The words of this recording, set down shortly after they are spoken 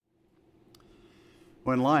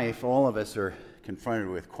Well, in life, all of us are confronted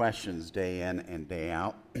with questions day in and day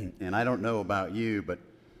out. And I don't know about you, but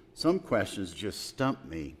some questions just stump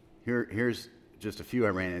me. Here's just a few I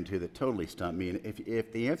ran into that totally stumped me. And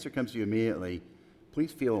if the answer comes to you immediately,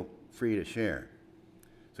 please feel free to share.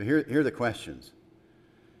 So here are the questions.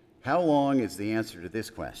 How long is the answer to this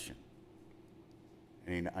question?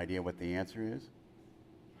 Any idea what the answer is?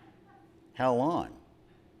 How long?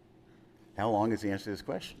 How long is the answer to this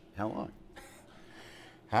question? How long?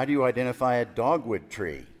 How do you identify a dogwood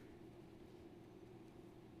tree?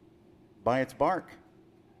 By its bark.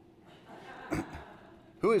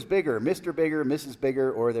 Who is bigger, Mr. Bigger, Mrs. Bigger,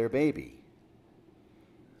 or their baby?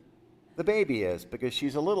 The baby is, because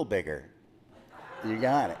she's a little bigger. You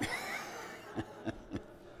got it.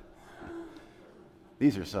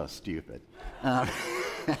 These are so stupid.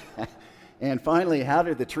 And finally, how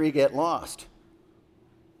did the tree get lost?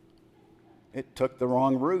 It took the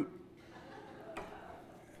wrong route.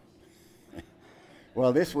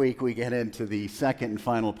 Well, this week we get into the second and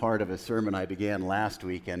final part of a sermon I began last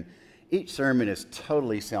week, and each sermon is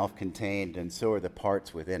totally self-contained, and so are the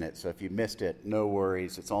parts within it. So if you missed it, no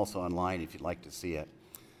worries. It's also online if you'd like to see it.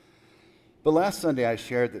 But last Sunday I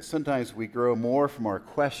shared that sometimes we grow more from our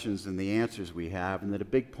questions than the answers we have, and that a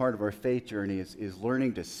big part of our faith journey is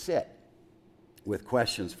learning to sit with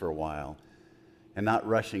questions for a while and not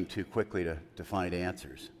rushing too quickly to find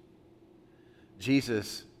answers.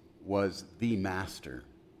 Jesus was the master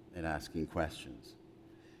at asking questions.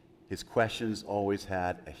 His questions always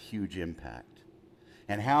had a huge impact.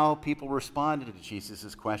 And how people responded to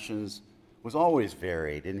Jesus' questions was always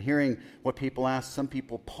varied. In hearing what people asked, some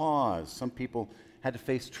people paused. Some people had to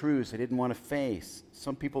face truths they didn't want to face.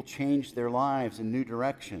 Some people changed their lives in new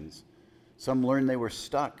directions. Some learned they were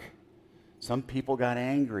stuck. Some people got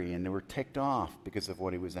angry and they were ticked off because of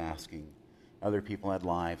what he was asking. Other people had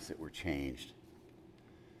lives that were changed.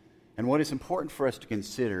 And what is important for us to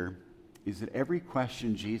consider is that every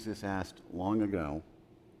question Jesus asked long ago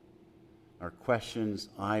are questions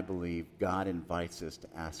I believe God invites us to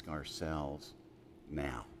ask ourselves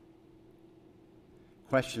now.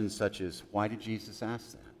 Questions such as, why did Jesus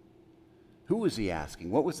ask that? Who was he asking?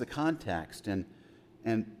 What was the context? And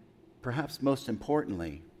perhaps most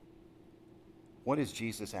importantly, what is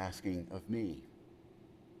Jesus asking of me?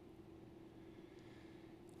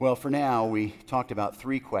 Well, for now, we talked about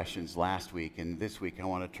 3 questions last week, and this week I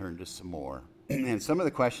want to turn to some more. And some of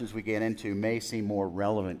the questions we get into may seem more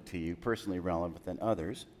relevant to you, personally relevant than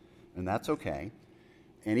others, and that's okay.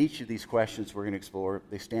 And each of these questions we're going to explore,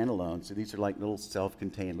 they stand alone, so these are like little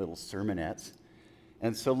self-contained little sermonettes.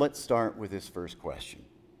 And so let's start with this first question.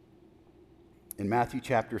 In Matthew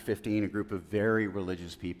chapter 15, a group of very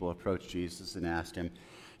religious people approached Jesus and asked him,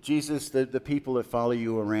 Jesus, the people that follow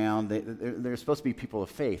you around, they're supposed to be people of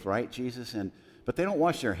faith, right, Jesus? But they don't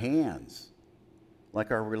wash their hands like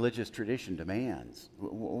our religious tradition demands.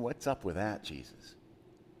 What's up with that, Jesus?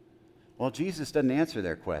 Well, Jesus doesn't answer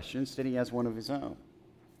their question. Instead, he has one of his own.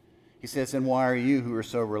 He says, and why are you who are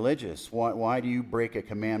so religious? Why do you break a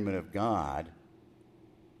commandment of God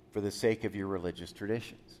for the sake of your religious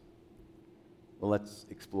traditions? Well, let's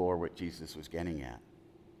explore what Jesus was getting at.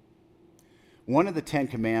 One of the 10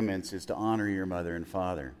 commandments is to honor your mother and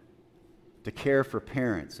father, to care for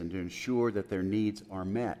parents, and to ensure that their needs are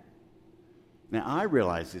met. Now, I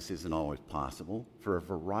realize this isn't always possible for a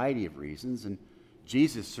variety of reasons, and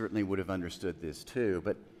Jesus certainly would have understood this too,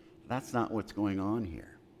 but that's not what's going on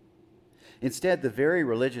here. Instead, the very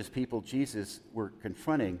religious people Jesus were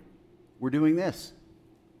confronting were doing this.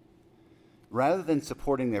 Rather than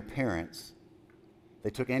supporting their parents, they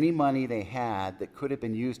took any money they had that could have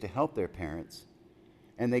been used to help their parents,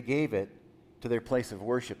 and they gave it to their place of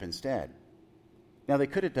worship instead. Now, they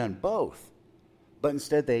could have done both, but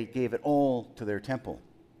instead they gave it all to their temple.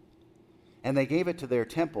 And they gave it to their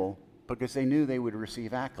temple because they knew they would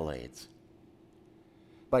receive accolades.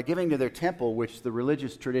 By giving to their temple, which the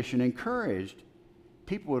religious tradition encouraged,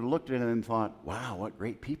 people would have looked at it and thought, wow, what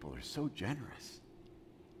great people, they're so generous.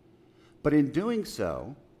 But in doing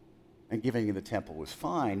so, and giving in the temple was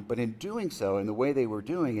fine, but in doing so, in the way they were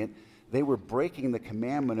doing it, they were breaking the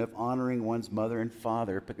commandment of honoring one's mother and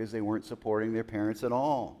father because they weren't supporting their parents at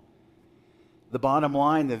all. The bottom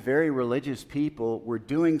line, the very religious people were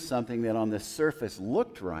doing something that on the surface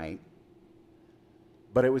looked right,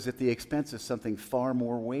 but it was at the expense of something far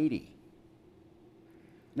more weighty.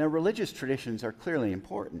 Now, religious traditions are clearly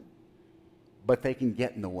important, but they can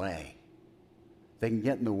get in the way. They can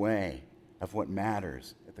get in the way of what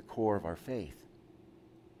matters at the core of our faith.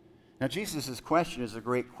 Now, Jesus' question is a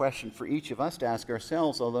great question for each of us to ask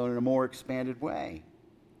ourselves, although in a more expanded way.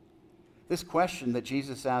 This question that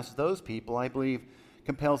Jesus asked those people, I believe,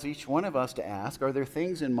 compels each one of us to ask, are there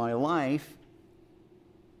things in my life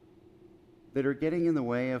that are getting in the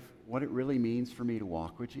way of what it really means for me to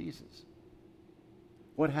walk with Jesus?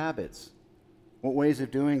 What habits? What ways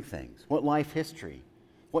of doing things? What life history?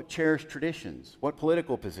 What cherished traditions? What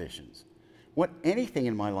political positions? What anything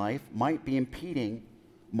in my life might be impeding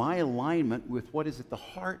my alignment with what is at the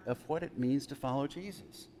heart of what it means to follow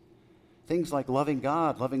Jesus? Things like loving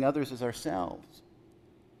God, loving others as ourselves.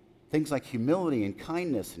 Things like humility and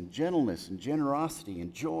kindness and gentleness and generosity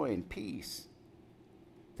and joy and peace.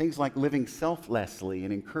 Things like living selflessly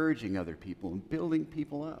and encouraging other people and building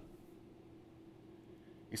people up.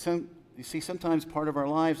 You see, sometimes part of our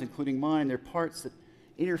lives, including mine, they're parts that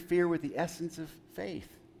interfere with the essence of faith.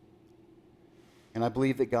 And I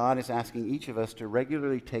believe that God is asking each of us to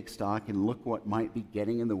regularly take stock and look what might be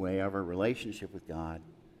getting in the way of our relationship with God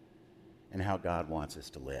and how God wants us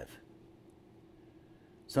to live.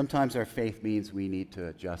 Sometimes our faith means we need to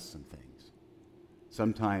adjust some things.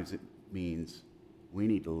 Sometimes it means we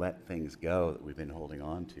need to let things go that we've been holding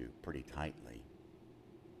on to pretty tightly.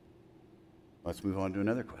 Let's move on to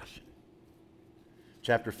another question.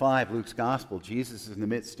 Chapter 5, Luke's Gospel, Jesus is in the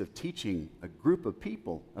midst of teaching a group of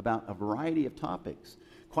people about a variety of topics.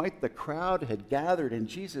 Quite the crowd had gathered, and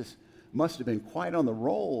Jesus must have been quite on the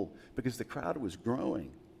roll because the crowd was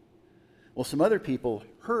growing. Well, some other people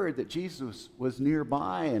heard that Jesus was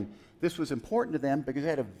nearby, and this was important to them because they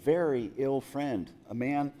had a very ill friend, a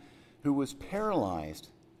man who was paralyzed,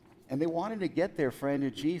 and they wanted to get their friend to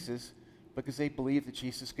Jesus because they believed that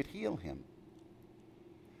Jesus could heal him.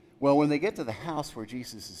 Well, when they get to the house where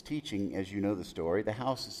Jesus is teaching, as you know the story, the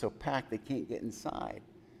house is so packed they can't get inside.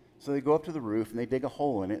 So they go up to the roof and they dig a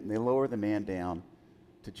hole in it and they lower the man down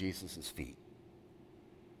to Jesus' feet.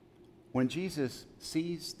 When Jesus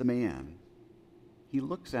sees the man, he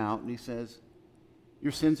looks out and he says,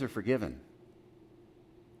 "Your sins are forgiven."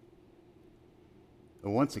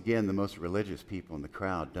 But once again, the most religious people in the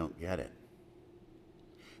crowd don't get it.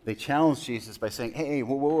 They challenge Jesus by saying, "Hey,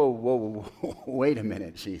 whoa, wait a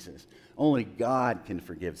minute, Jesus. Only God can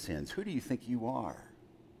forgive sins. Who do you think you are?"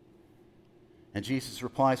 And Jesus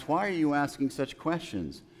replies, "Why are you asking such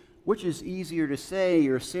questions? Which is easier to say,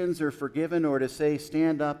 'Your sins are forgiven,' or to say,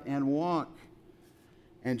 'Stand up and walk'?"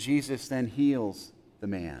 And Jesus then heals the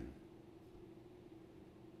man.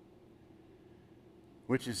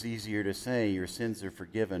 Which is easier to say, "Your sins are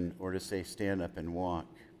forgiven," or to say, "Stand up and walk"?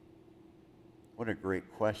 What a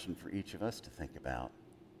great question for each of us to think about.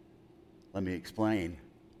 Let me explain.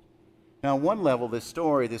 Now, on one level, this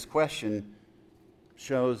story, this question,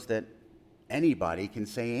 shows that anybody can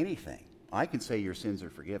say anything. I can say your sins are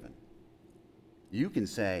forgiven. You can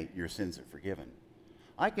say your sins are forgiven.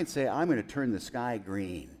 I can say I'm going to turn the sky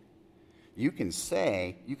green. You can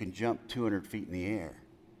say you can jump 200 feet in the air.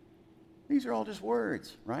 These are all just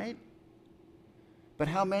words, right? But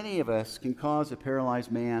how many of us can cause a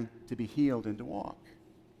paralyzed man to be healed and to walk?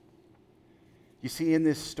 You see, in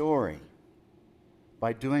this story,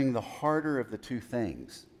 by doing the harder of the two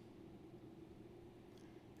things,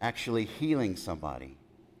 actually healing somebody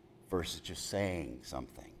versus just saying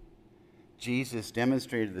something, Jesus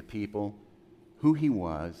demonstrated to the people who he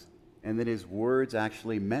was and that his words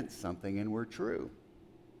actually meant something and were true.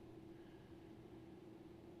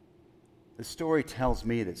 The story tells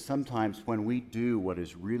me that sometimes when we do what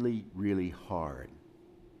is really, really hard,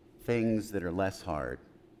 things that are less hard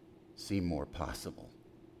seem more possible.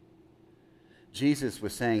 Jesus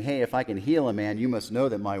was saying, "Hey, if I can heal a man, you must know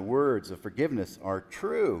that my words of forgiveness are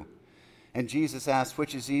true." And Jesus asked,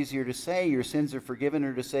 which is easier to say, "Your sins are forgiven,"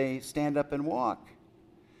 or to say, "Stand up and walk"?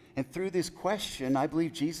 And through this question, I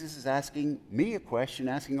believe Jesus is asking me a question,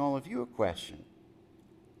 asking all of you a question.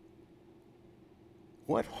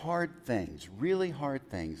 What hard things, really hard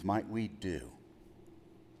things, might we do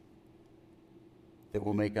that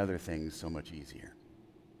will make other things so much easier?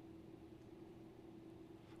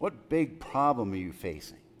 What big problem are you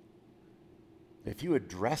facing? If you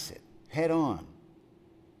address it head on,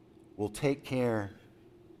 will take care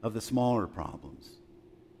of the smaller problems,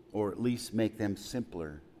 or at least make them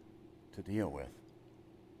simpler to deal with?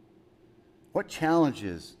 What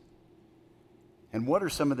challenges and what are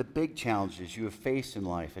some of the big challenges you have faced in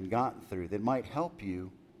life and gotten through that might help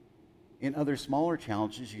you in other smaller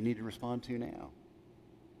challenges you need to respond to now?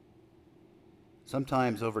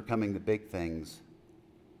 Sometimes overcoming the big things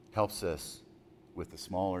helps us with the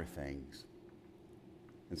smaller things.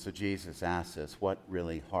 And so Jesus asks us, what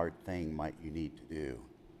really hard thing might you need to do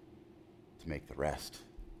to make the rest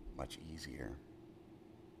much easier?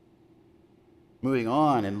 Moving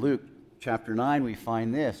on, in Luke chapter 9, we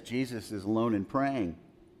find this. Jesus is alone and praying.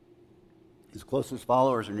 His closest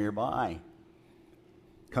followers are nearby.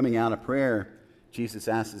 Coming out of prayer, Jesus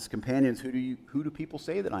asked his companions, who do people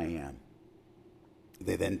say that I am?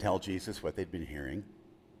 They then tell Jesus what they'd been hearing.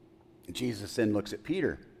 And Jesus then looks at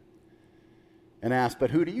Peter and asks, but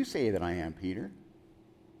who do you say that I am, Peter?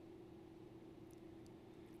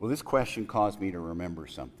 Well, this question caused me to remember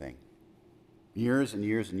something. Years and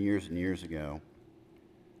years and years and years ago,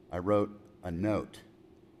 I wrote a note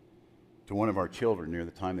to one of our children near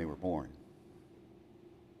the time they were born.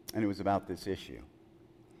 And it was about this issue.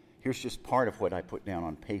 Here's just part of what I put down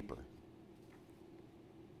on paper.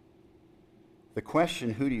 The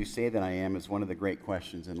question, who do you say that I am, is one of the great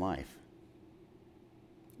questions in life.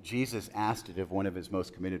 Jesus asked it of one of his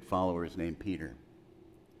most committed followers named Peter.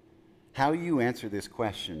 How you answer this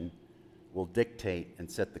question will dictate and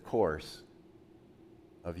set the course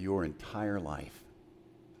of your entire life.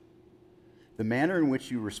 The manner in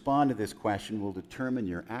which you respond to this question will determine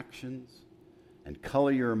your actions and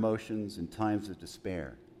color your emotions in times of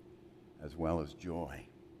despair, as well as joy.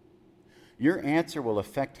 Your answer will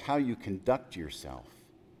affect how you conduct yourself,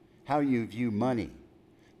 how you view money,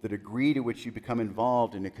 the degree to which you become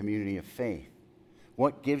involved in a community of faith,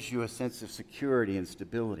 what gives you a sense of security and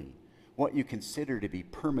stability, what you consider to be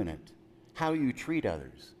permanent, how you treat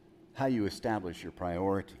others, how you establish your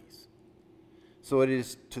priorities. So it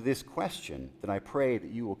is to this question that I pray that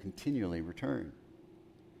you will continually return.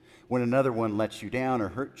 When another one lets you down or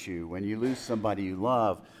hurts you, when you lose somebody you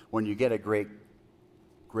love, when you get a great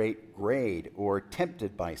grade or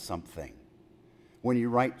tempted by something, when you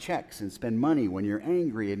write checks and spend money, when you're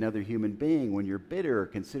angry at another human being, when you're bitter or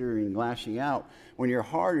considering lashing out, when your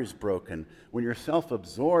heart is broken, when you're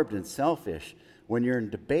self-absorbed and selfish, when you're in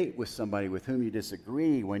debate with somebody with whom you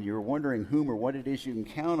disagree, when you're wondering whom or what it is you can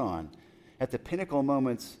count on, at the pinnacle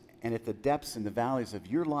moments and at the depths and the valleys of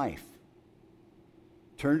your life,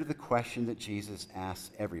 turn to the question that Jesus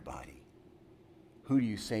asks everybody. Who do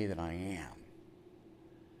you say that I am?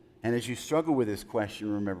 And as you struggle with this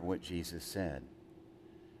question, remember what Jesus said.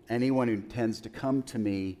 Anyone who intends to come to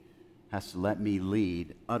me has to let me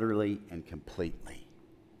lead utterly and completely.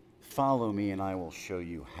 Follow me and I will show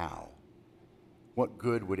you how. What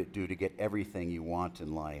good would it do to get everything you want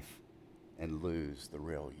in life and lose the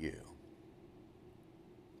real you?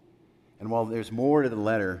 And while there's more to the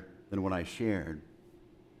letter than what I shared,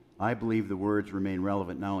 I believe the words remain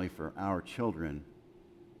relevant not only for our children,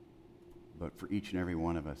 but for each and every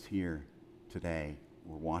one of us here today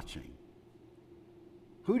or watching.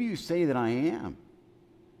 Who do you say that I am?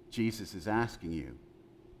 Jesus is asking you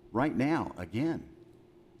right now again.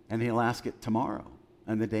 And he'll ask it tomorrow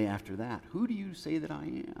and the day after that. Who do you say that I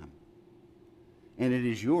am? And it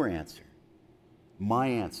is your answer, my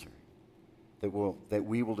answer, that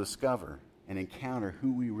we will discover and encounter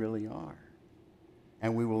who we really are.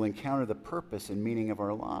 And we will encounter the purpose and meaning of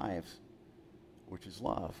our lives, which is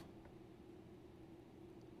love.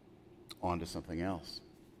 On to something else.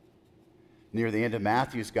 Near the end of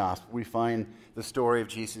Matthew's gospel, we find the story of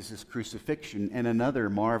Jesus' crucifixion and another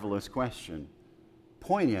marvelous question.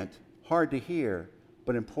 Poignant, hard to hear,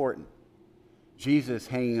 but important. Jesus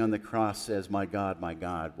hanging on the cross says, my God,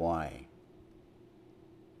 why?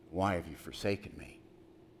 Why have you forsaken me?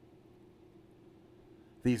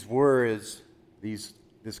 These words, this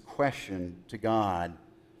question to God,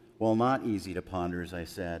 while not easy to ponder, as I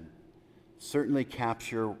said, certainly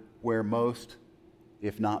capture where most,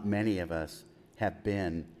 if not many of us, have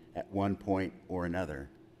been at one point or another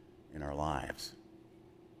in our lives.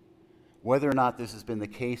 Whether or not this has been the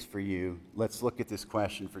case for you, let's look at this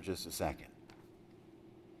question for just a second.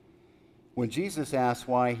 When Jesus asked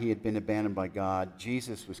why he had been abandoned by God,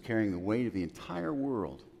 Jesus was carrying the weight of the entire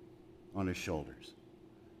world on his shoulders.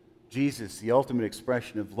 Jesus, the ultimate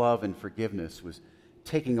expression of love and forgiveness, was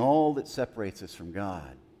taking all that separates us from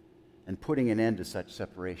God and putting an end to such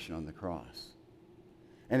separation on the cross.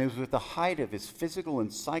 And it was with the height of his physical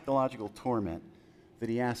and psychological torment that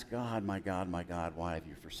he asked God, why have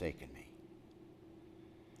you forsaken me?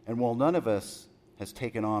 And while none of us has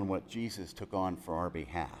taken on what Jesus took on for our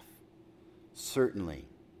behalf, certainly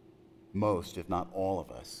most, if not all of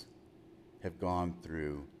us, have gone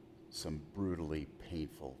through some brutally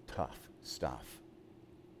painful, tough stuff.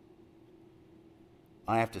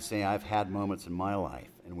 I have to say I've had moments in my life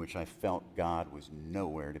in which I felt God was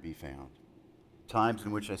nowhere to be found. Times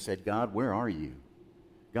in which I said, God, where are you?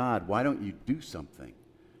 God, why don't you do something?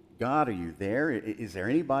 God, are you there? Is there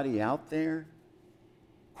anybody out there?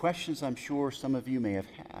 Questions I'm sure some of you may have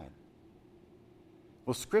had.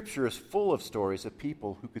 Well, Scripture is full of stories of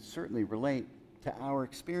people who could certainly relate to our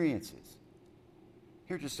experiences.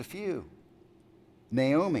 Here are just a few.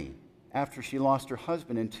 Naomi, after she lost her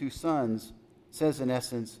husband and 2 sons, says in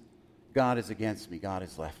essence, God is against me. God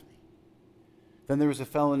has left me. Then there was a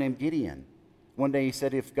fellow named Gideon. One day he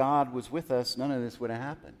said, if God was with us, none of this would have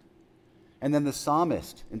happened. And then the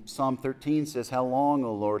psalmist in Psalm 13 says, how long,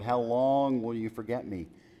 O Lord, how long will you forget me?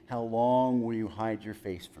 How long will you hide your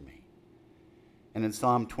face from me? And in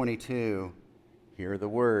Psalm 22, here are the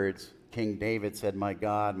words. King David said, my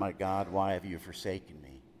God, why have you forsaken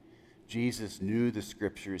me? Jesus knew the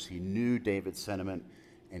scriptures. He knew David's sentiment,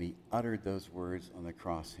 and he uttered those words on the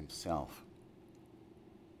cross himself.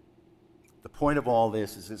 The point of all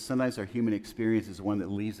this is that sometimes our human experience is one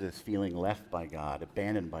that leaves us feeling left by God,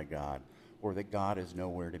 abandoned by God, or that God is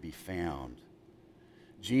nowhere to be found.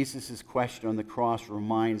 Jesus' question on the cross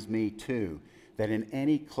reminds me, too, that in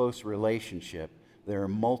any close relationship, there are a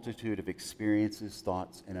multitude of experiences,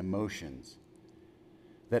 thoughts, and emotions.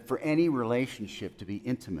 That for any relationship to be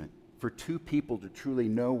intimate, for two people to truly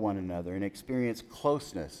know one another and experience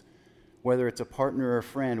closeness, whether it's a partner or a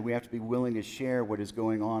friend, we have to be willing to share what is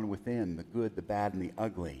going on within, the good, the bad, and the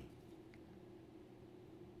ugly.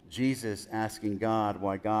 Jesus asking God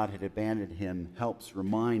why God had abandoned him helps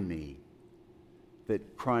remind me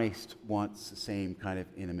that Christ wants the same kind of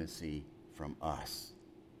intimacy from us.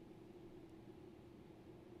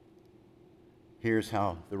 Here's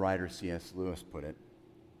how the writer C.S. Lewis put it.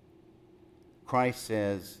 Christ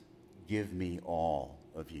says, give me all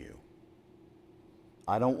of you.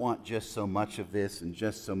 I don't want just so much of this and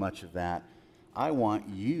just so much of that. I want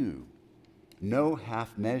you. No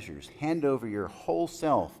half measures. Hand over your whole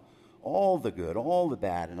self, all the good, all the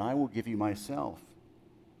bad, and I will give you myself.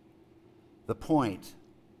 The point,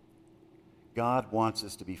 God wants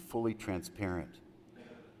us to be fully transparent,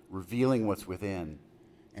 revealing what's within,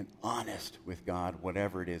 and honest with God,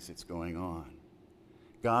 whatever it is that's going on.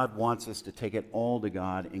 God wants us to take it all to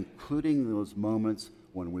God, including those moments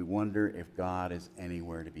when we wonder if God is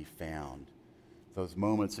anywhere to be found, those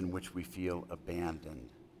moments in which we feel abandoned.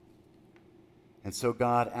 And so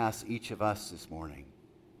God asks each of us this morning,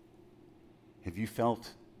 have you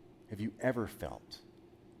ever felt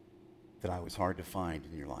that I was hard to find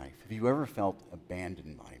in your life? Have you ever felt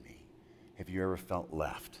abandoned by me? Have you ever felt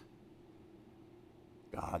left?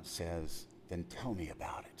 God says, then tell me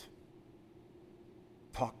about it.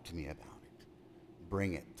 Talk to me about it.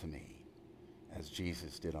 Bring it to me, as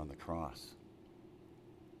Jesus did on the cross.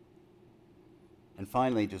 And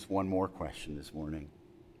finally, just one more question this morning.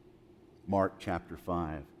 Mark chapter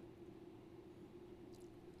 5.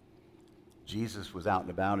 Jesus was out and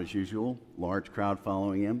about as usual, large crowd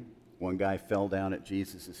following him. One guy fell down at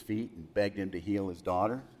Jesus' feet and begged him to heal his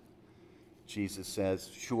daughter. Jesus says,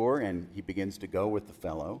 sure, and he begins to go with the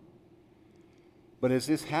fellow. But as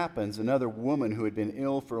this happens, another woman who had been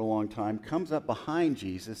ill for a long time comes up behind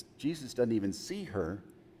Jesus. Jesus doesn't even see her,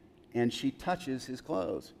 and she touches his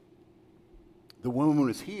clothes. The woman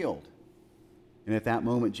was healed. And at that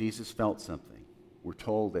moment, Jesus felt something. We're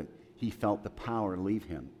told that he felt the power leave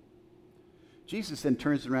him. Jesus then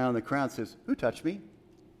turns around in the crowd and says, who touched me?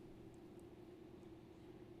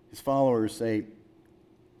 His followers say,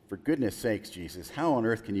 for goodness sakes, Jesus, how on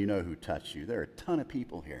earth can you know who touched you? There are a ton of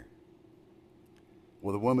people here.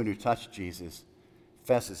 Well, the woman who touched Jesus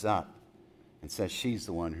fesses up and says she's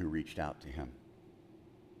the one who reached out to him.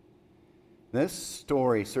 This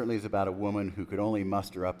story certainly is about a woman who could only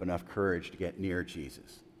muster up enough courage to get near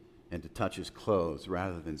Jesus and to touch his clothes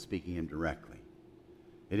rather than speaking him directly.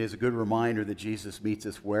 It is a good reminder that Jesus meets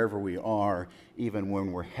us wherever we are, even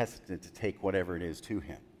when we're hesitant to take whatever it is to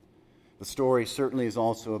him. The story certainly is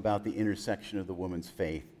also about the intersection of the woman's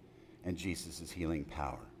faith and Jesus' healing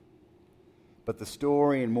power. But the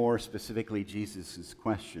story, and more specifically Jesus'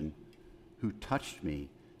 question, who touched me,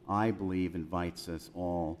 I believe invites us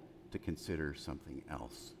all to consider something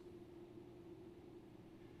else.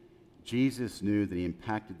 Jesus knew that he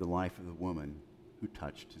impacted the life of the woman who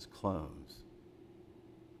touched his clothes.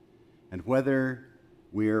 And whether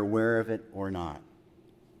we are aware of it or not,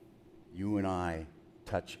 you and I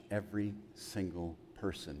touch every single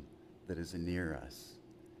person that is near us,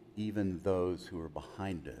 even those who are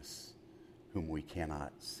behind us, whom we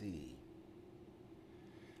cannot see.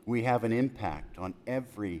 We have an impact on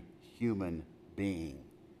every human being,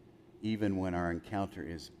 even when our encounter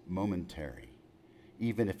is momentary,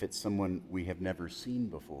 even if it's someone we have never seen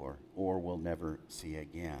before or will never see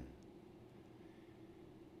again.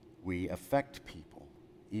 We affect people,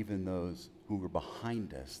 even those who are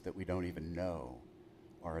behind us that we don't even know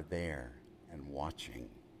are there and watching.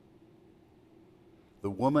 The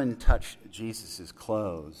woman touched Jesus'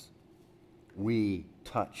 clothes. We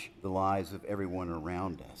touch the lives of everyone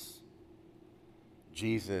around us.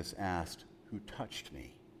 Jesus asked, who touched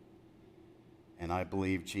me? And I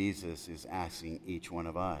believe Jesus is asking each one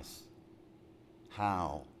of us,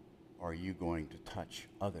 how are you going to touch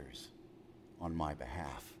others on my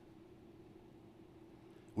behalf?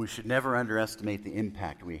 We should never underestimate the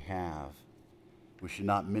impact we have. We should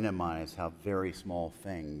not minimize how very small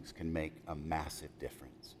things can make a massive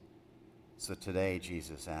difference. So today,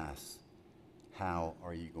 Jesus asks, how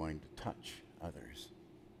are you going to touch others?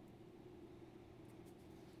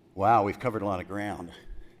 Wow, we've covered a lot of ground.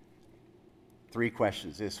 3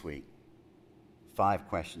 questions this week, 5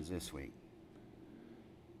 questions this week.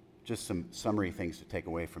 Just some summary things to take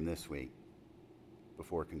away from this week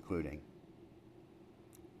before concluding.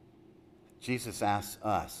 Jesus asks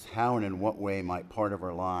us, how and in what way might part of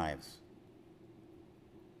our lives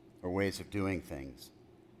or ways of doing things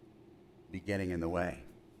be getting in the way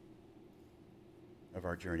of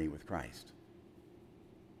our journey with Christ?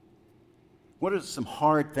 What are some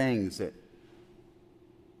hard things that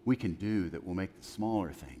we can do that will make the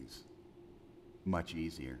smaller things much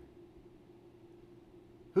easier?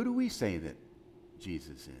 Who do we say that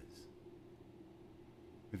Jesus is?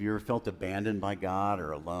 Have you ever felt abandoned by God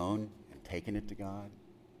or alone and taken it to God?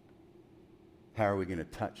 How are we going to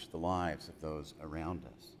touch the lives of those around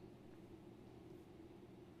us?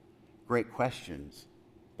 Great questions,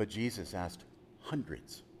 but Jesus asked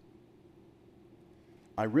hundreds.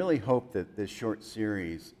 I really hope that this short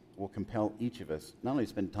series will compel each of us not only to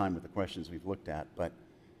spend time with the questions we've looked at, but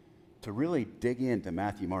to really dig into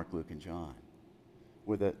Matthew, Mark, Luke, and John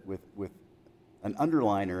with an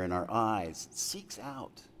underliner in our eyes that seeks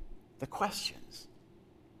out the questions.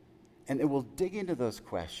 And it will dig into those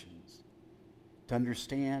questions to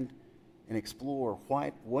understand and explore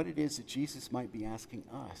what it is that Jesus might be asking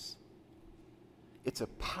us. It's a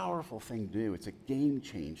powerful thing to do. It's a game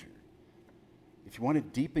changer. If you want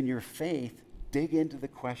to deepen your faith, dig into the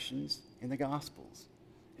questions in the Gospels.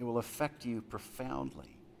 It will affect you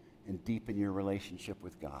profoundly and deepen your relationship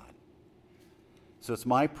with God. So it's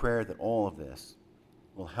my prayer that all of this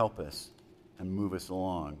will help us and move us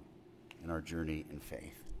along in our journey in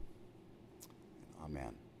faith.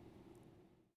 Amen.